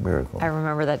dramatic miracle. I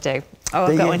remember that day. Oh,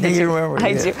 do you remember?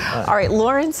 I do. All right,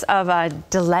 Lawrence of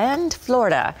DeLand,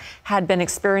 Florida, had been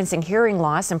experiencing hearing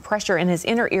loss and pressure in his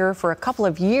inner ear for a couple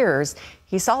of years.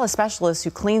 He saw a specialist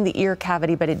who cleaned the ear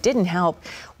cavity, but it didn't help.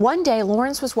 One day,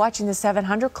 Lawrence was watching the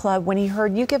 700 Club when he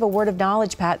heard you give a word of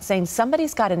knowledge, Pat, saying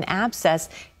somebody's got an abscess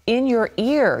in your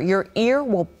ear. Your ear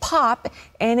will pop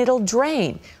and it'll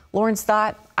drain. Lawrence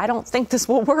thought, I don't think this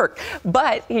will work,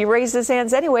 but he raised his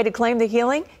hands anyway to claim the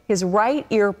healing. His right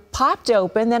ear popped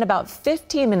open. Then about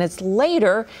 15 minutes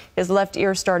later, his left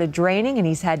ear started draining, and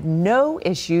he's had no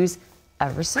issues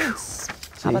ever since.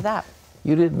 How about that?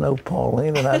 You didn't know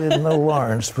Pauline, and I didn't know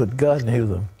Lawrence, but God knew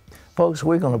them. Folks,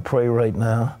 we're going to pray right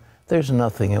now. There's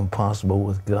nothing impossible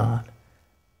with God.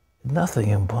 Nothing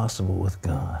impossible with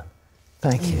God.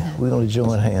 Thank you. We're going to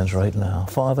join hands right now.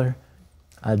 Father,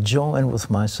 I join with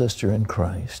my sister in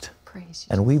Christ,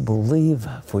 and we believe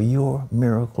for your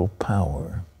miracle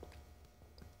power.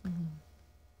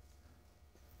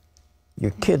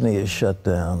 Your kidney is shut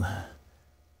down.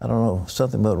 I don't know,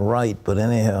 something about right, but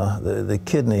anyhow, the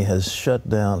kidney has shut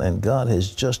down, and God has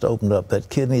just opened up.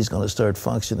 That kidney is going to start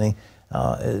functioning.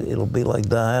 It'll be like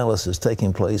dialysis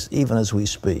taking place even as we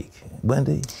speak.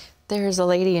 Wendy? There's a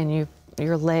lady and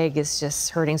your leg is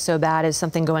just hurting so bad. Is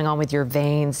something going on with your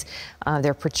veins?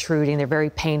 They're protruding. They're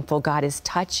very painful. God is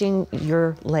touching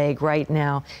your leg right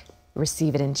now.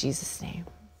 Receive it in Jesus' name.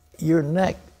 Your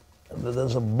neck,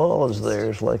 there's a bulge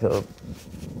there. It's like a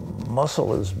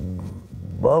muscle is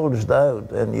bulged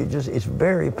out, and it's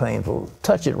very painful.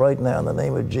 Touch it right now in the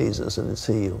name of Jesus, and it's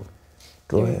healed.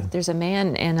 Go ahead. There's a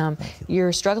man, and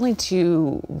you're struggling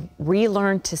to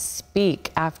relearn to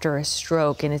speak after a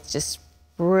stroke, and it's just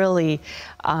really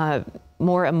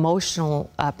more emotional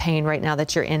pain right now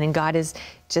that you're in, and God is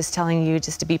just telling you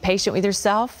just to be patient with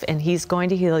yourself, and He's going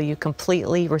to heal you,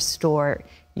 completely restore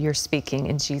your speaking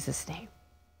in Jesus' name.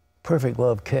 Perfect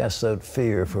love casts out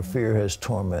fear, for fear has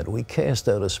torment. We cast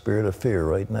out a spirit of fear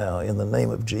right now in the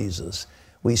name of Jesus.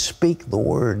 We speak the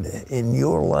word in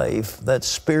your life. That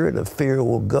spirit of fear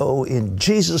will go in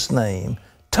Jesus' name.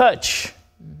 Touch.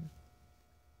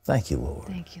 Thank you, Lord.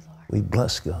 Thank you, Lord. We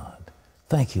bless God.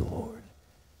 Thank you, Lord.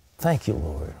 Thank you,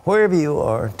 Lord. Wherever you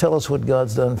are, tell us what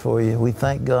God's done for you. We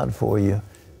thank God for you.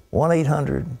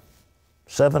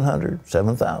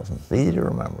 1-800-700-7000. It's easy to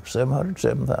remember.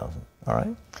 700-7000. All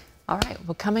right? All right.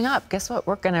 Well, coming up, guess what?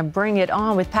 We're going to bring it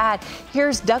on with Pat.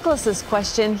 Here's Douglas's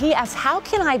question. He asks, how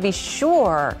can I be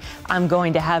sure I'm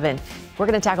going to heaven? We're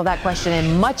going to tackle that question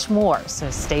and much more, so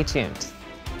stay tuned.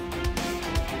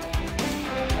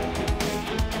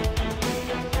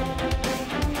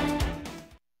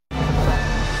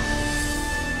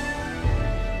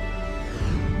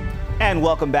 And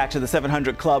welcome back to the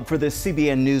 700 Club for this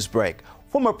CBN News Break.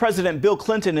 Former President Bill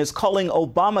Clinton is calling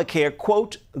Obamacare,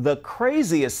 quote, the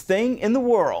craziest thing in the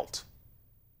world.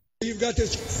 You've got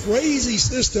this crazy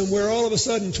system where all of a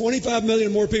sudden 25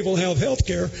 million more people have health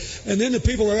care, and then the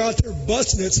people are out there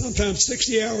busting it sometimes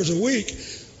 60 hours a week,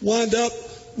 wind up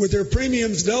with their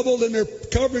premiums doubled and their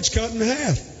coverage cut in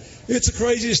half. It's the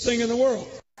craziest thing in the world.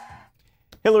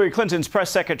 Hillary Clinton's press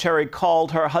secretary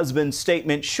called her husband's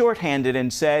statement shorthanded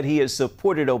and said he has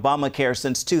supported Obamacare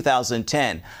since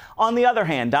 2010. On the other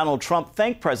hand, Donald Trump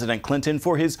thanked President Clinton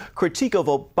for his critique of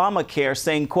Obamacare,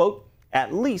 saying, quote,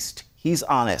 at least he's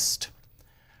honest.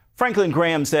 Franklin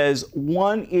Graham says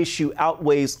one issue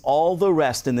outweighs all the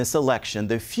rest in this election,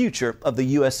 the future of the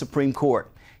U.S. Supreme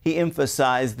Court. He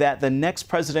emphasized that the next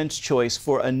president's choice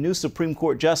for a new Supreme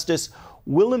Court justice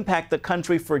will impact the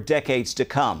country for decades to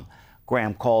come.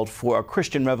 Graham called for a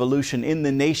Christian revolution in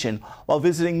the nation while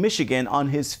visiting Michigan on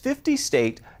his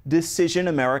 50-state Decision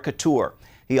America tour.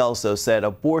 He also said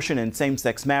abortion and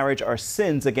same-sex marriage are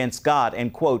sins against God,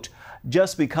 and, quote,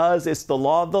 just because it's the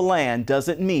law of the land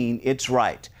doesn't mean it's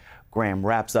right. Graham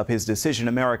wraps up his Decision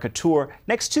America tour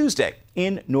next Tuesday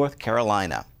in North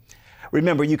Carolina.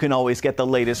 Remember, you can always get the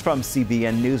latest from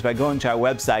CBN News by going to our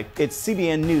website. It's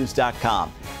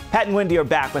cbnnews.com. Pat and Wendy are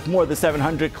back with more of the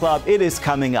 700 Club. It is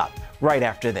coming up right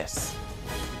after this.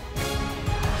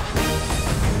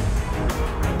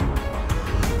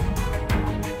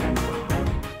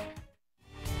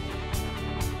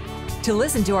 To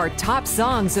listen to our top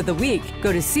songs of the week,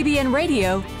 go to CBN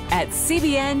Radio at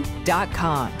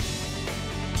cbn.com.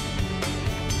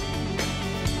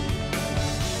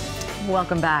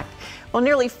 Welcome back. Well,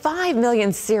 nearly 5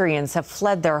 million Syrians have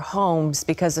fled their homes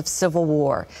because of civil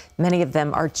war. Many of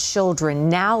them are children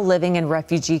now living in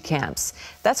refugee camps.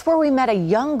 That's where we met a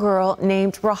young girl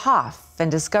named Rahaf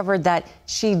and discovered that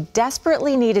she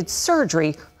desperately needed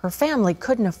surgery her family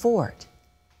couldn't afford.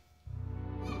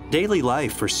 Daily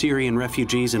life for Syrian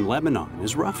refugees in Lebanon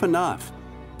is rough enough,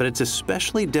 but it's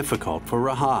especially difficult for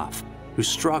Rahaf, who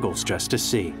struggles just to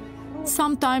see.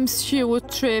 Sometimes she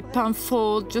would trip and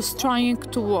fall just trying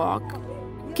to walk.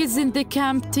 Kids in the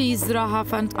camp teased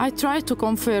Rahaf and I tried to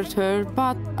comfort her,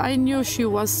 but I knew she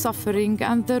was suffering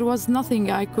and there was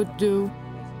nothing I could do.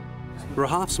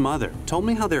 Rahaf's mother told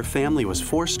me how their family was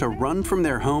forced to run from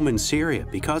their home in Syria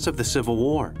because of the civil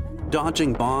war.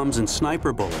 Dodging bombs and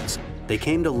sniper bullets, they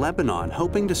came to Lebanon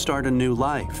hoping to start a new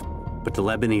life. But the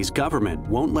Lebanese government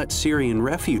won't let Syrian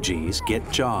refugees get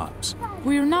jobs.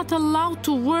 We're not allowed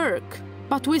to work,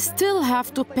 but we still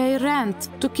have to pay rent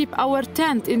to keep our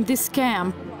tent in this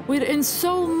camp. We're in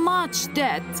so much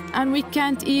debt and we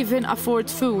can't even afford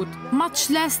food, much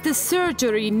less the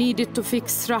surgery needed to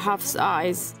fix Rahaf's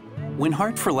eyes. When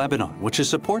Heart for Lebanon, which is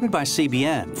supported by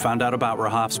CBN, found out about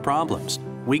Rahaf's problems,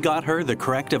 we got her the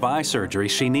corrective eye surgery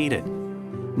she needed.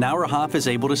 Now Rahaf is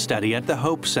able to study at the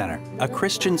Hope Center, a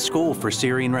Christian school for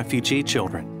Syrian refugee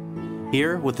children.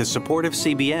 Here, with the support of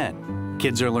CBN,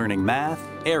 kids are learning math,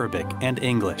 Arabic, and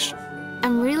English.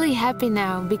 I'm really happy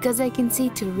now because I can see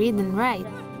to read and write.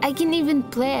 I can even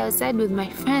play outside with my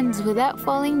friends without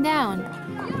falling down.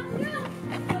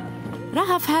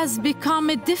 Rahaf has become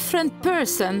a different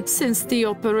person since the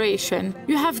operation.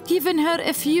 You have given her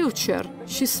a future.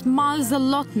 She smiles a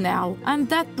lot now, and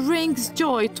that brings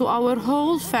joy to our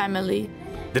whole family.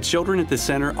 The children at the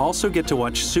center also get to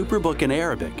watch Superbook in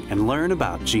Arabic and learn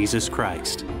about Jesus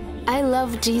Christ. I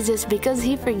love Jesus because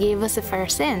he forgave us of our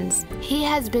sins. He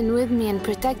has been with me and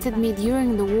protected me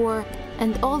during the war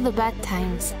and all the bad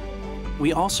times.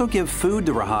 We also give food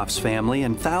to Rahaf's family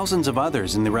and thousands of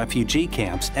others in the refugee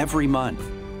camps every month.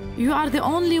 You are the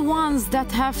only ones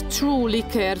that have truly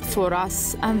cared for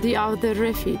us and the other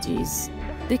refugees.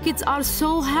 The kids are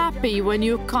so happy when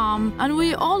you come, and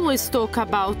we always talk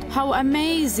about how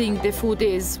amazing the food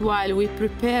is while we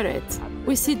prepare it.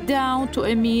 We sit down to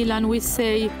a meal and we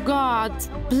say, God,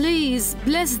 please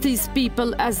bless these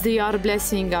people as they are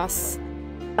blessing us.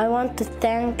 I want to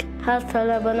thank Heart for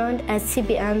Lebanon and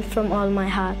CBN from all my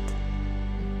heart.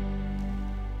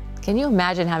 Can you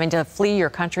imagine having to flee your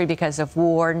country because of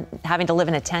war, having to live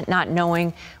in a tent, not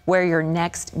knowing where your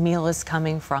next meal is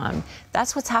coming from?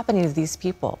 That's what's happening to these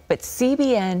people. But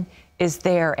CBN is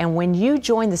there, and when you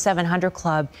join the 700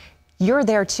 Club, you're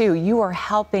there too. You are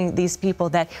helping these people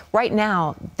that right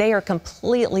now they are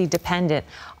completely dependent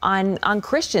on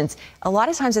Christians. A lot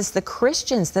of times it's the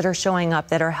Christians that are showing up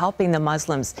that are helping the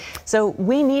Muslims. So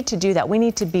we need to do that. We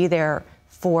need to be there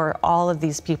for all of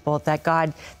these people that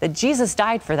Jesus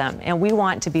died for them, and we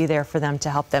want to be there for them to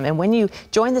help them. And when you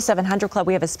join the 700 Club,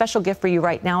 we have a special gift for you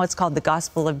right now. It's called The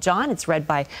Gospel of John. It's read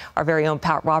by our very own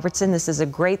Pat Robertson. This is a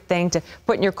great thing to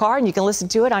put in your car, and you can listen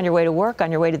to it on your way to work,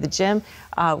 on your way to the gym,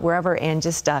 wherever, and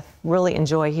just really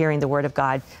enjoy hearing the Word of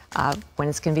God when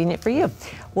it's convenient for you.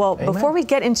 Well, Amen. Before we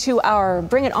get into our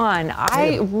Bring It On,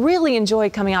 I really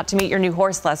enjoyed coming out to meet your new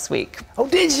horse last week. Oh,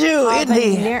 did you?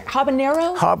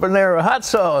 Habanero? Habanero hot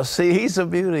sauce. See, he's a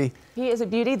beauty. He is a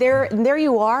beauty. There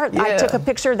you are. Yeah. I took a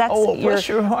picture. That's bless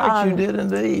your heart, you did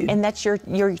indeed. And that's your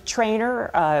trainer.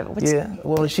 Yeah.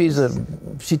 Well, she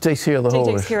takes care of the horse.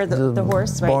 She takes care of the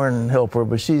horse, right? Barn helper,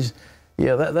 but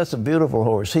that's a beautiful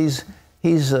horse.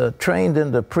 He's trained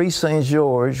into Prix Saint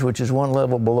George, which is one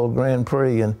level below Grand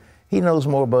Prix, and he knows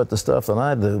more about the stuff than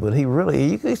I do. But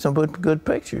you get some good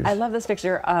pictures. I love this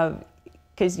picture.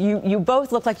 because you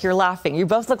both look like you're laughing. You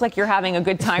both look like you're having a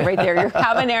good time right there. Your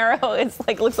habanero, it's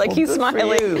like looks like he's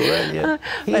smiling. For you, right? Yeah.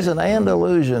 He's an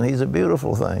Andalusian. He's a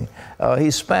beautiful thing.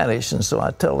 He's Spanish, and so I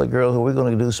tell the girls we're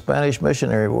going to do Spanish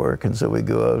missionary work, and so we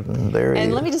go out and there.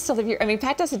 And let me just tell you, I mean,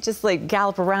 Pat doesn't just like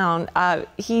gallop around.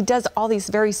 He does all these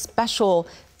very special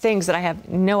things that I have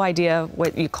no idea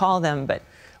what you call them, but.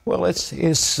 Well, it's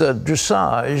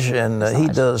dressage, and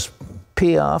he does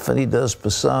piaffe, and he does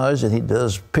passage, and he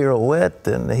does pirouette,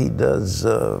 and he does,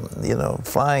 you know,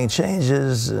 flying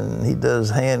changes, and he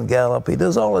does hand gallop. He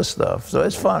does all this stuff. So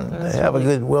it's fun to have a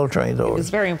good, well-trained horse.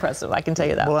 It's very impressive, I can tell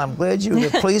you that. Well, I'm glad you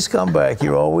did. Please come back.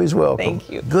 You're always welcome.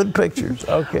 Thank you. Good pictures.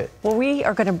 Okay. Well, we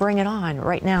are going to bring it on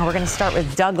right now. We're going to start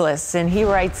with Douglas, and he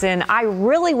writes in, I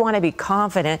really want to be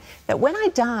confident that when I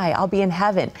die, I'll be in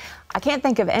heaven. I can't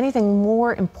think of anything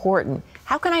more important.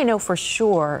 How can I know for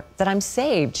sure that I'm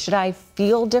saved? Should I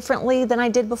feel differently than I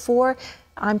did before?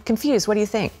 I'm confused. What do you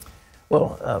think?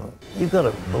 Well, you've got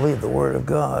to believe the word of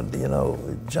God. You know,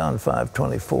 John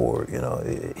 5:24, you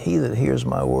know, he that hears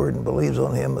my word and believes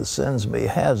on him that sends me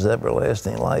has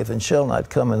everlasting life and shall not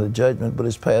come into judgment, but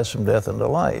is passed from death into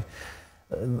life.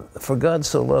 For God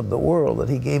so loved the world that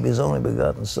he gave his only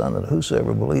begotten Son, that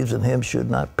whosoever believes in him should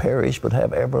not perish but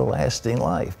have everlasting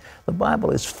life. The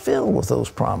Bible is filled with those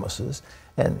promises,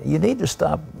 and you need to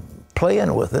stop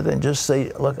playing with it and just say,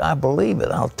 look, I believe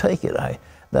it, I'll take it.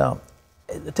 Now,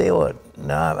 I tell you what,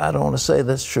 now I don't want to say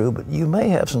that's true, but you may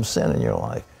have some sin in your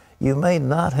life. You may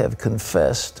not have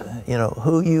confessed, you know,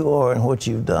 who you are and what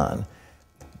you've done.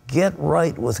 Get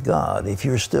right with God. If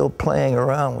you're still playing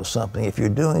around with something, if you're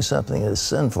doing something that's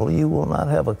sinful, you will not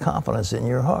have a confidence in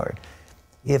your heart.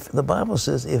 If the Bible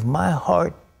says, if my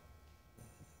heart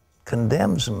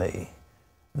condemns me,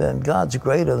 then God's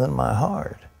greater than my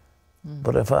heart.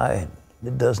 But if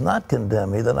it does not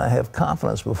condemn me, then I have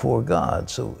confidence before God.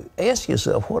 So ask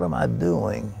yourself, what am I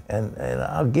doing? And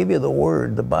I'll give you the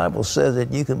word. The Bible says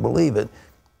it, you can believe it.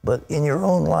 But in your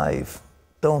own life,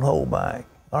 don't hold back.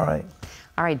 All right?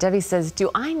 All right, Debbie says, do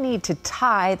I need to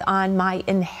tithe on my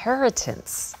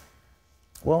inheritance?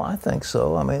 Well, I think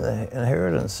so. I mean, the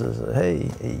inheritance is,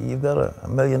 hey, you've got $1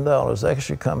 million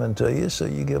extra coming to you, so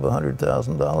you give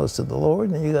 $100,000 to the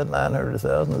Lord, and you got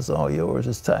 $900,000. It's all yours.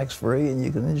 It's tax-free, and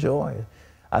you can enjoy it.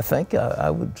 I think I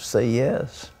would say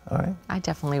yes. All right. I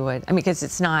definitely would. I mean, because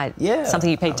it's not something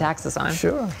you pay taxes on.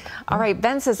 Sure. All right.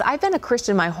 Ben says, I've been a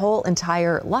Christian my whole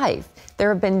entire life. There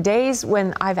have been days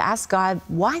when I've asked God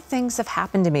why things have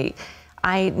happened to me.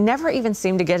 I never even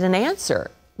seem to get an answer.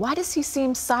 Why does he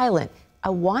seem silent? I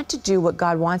want to do what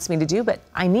God wants me to do, but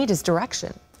I need his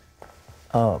direction.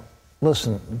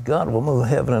 Listen, God will move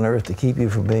heaven and earth to keep you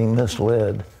from being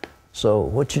misled. So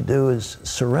what you do is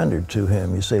surrender to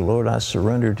him. You say, Lord, I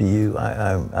surrender to you.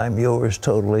 I'm yours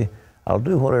totally. I'll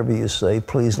do whatever you say.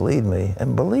 Please lead me.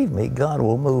 And believe me, God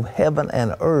will move heaven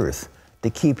and earth to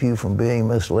keep you from being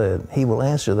misled. He will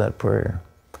answer that prayer.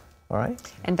 All right?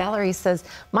 And Valerie says,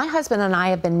 my husband and I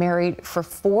have been married for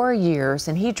 4 years,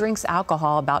 and he drinks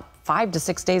alcohol about 5 to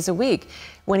 6 days a week.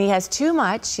 When he has too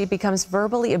much, he becomes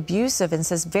verbally abusive and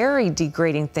says very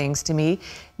degrading things to me.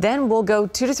 Then we'll go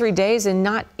 2 to 3 days and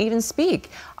not even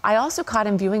speak. I also caught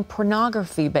him viewing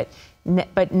pornography, but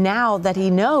now that he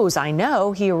knows I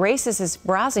know, he erases his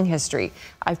browsing history.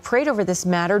 I've prayed over this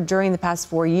matter during the past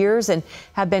 4 years and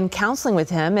have been counseling with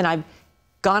him, and I've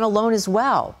gone alone as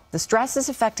well. The stress is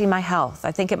affecting my health.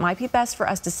 I think it might be best for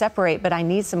us to separate, but I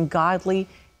need some godly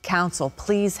counsel.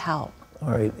 Please help.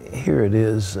 All right, here it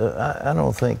is. I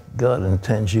don't think God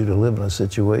intends you to live in a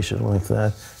situation like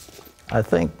that. I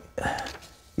think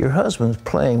your husband's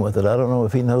playing with it. I don't know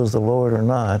if he knows the Lord or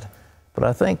not, but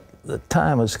I think the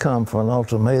time has come for an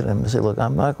ultimatum to say, look,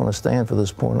 I'm not going to stand for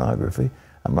this pornography.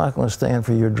 I'm not going to stand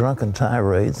for your drunken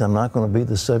tirades. I'm not going to be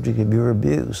the subject of your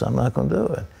abuse. I'm not going to do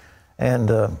it.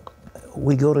 And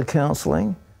we go to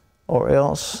counseling, or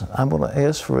else I'm going to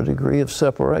ask for a degree of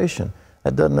separation.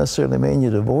 That doesn't necessarily mean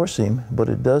you divorce him, but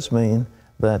it does mean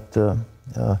that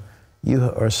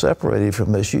you are separated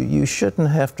from this. You shouldn't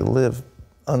have to live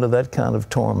under that kind of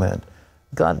torment.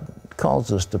 God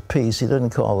calls us to peace. He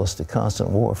doesn't call us to constant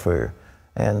warfare.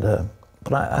 And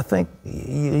but I think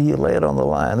you lay it on the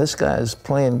line. This guy's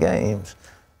playing games,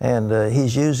 and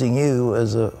he's using you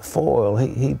as a foil.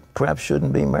 He perhaps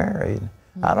shouldn't be married.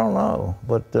 I don't know,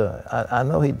 but I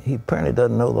know he apparently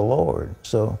doesn't know the Lord.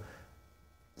 So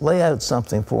lay out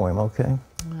something for him, okay?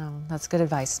 Oh, that's good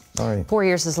advice. All right. 4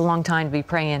 years is a long time to be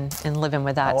praying and living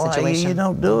with that Well, situation. you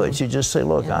don't do it. You just say,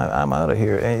 look, I'm out of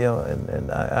here,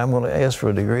 and, I'm going to ask for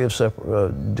a decree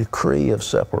of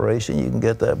separation. You can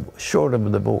get that short of a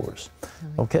divorce,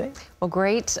 okay? Well,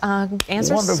 great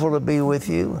answers. Wonderful to be with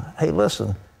you. Hey,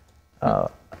 listen,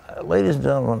 ladies and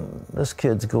gentlemen, this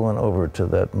kid's going over to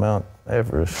that Mount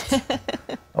Everest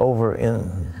over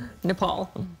in Nepal,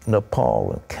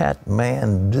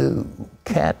 Kathmandu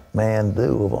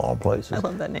of all places. I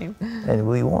love that name. And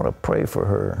we want to pray for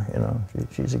her. You know,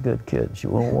 she's a good kid.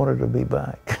 We want her to be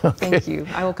back. Okay? Thank you.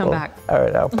 I will come back. All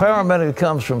right, our paramedic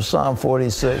comes from Psalm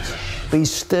 46. Be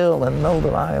still and know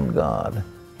that I am God.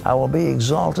 I will be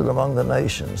exalted among the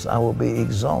nations. I will be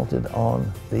exalted on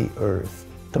the earth.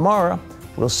 Tomorrow,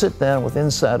 we'll sit down with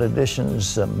Inside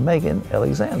Edition's Megan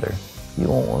Alexander. You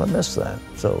won't want to miss that.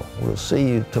 So we'll see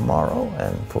you tomorrow.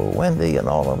 And for Wendy and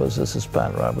all of us, this is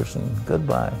Pat Robertson.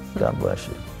 Goodbye. God bless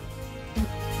you.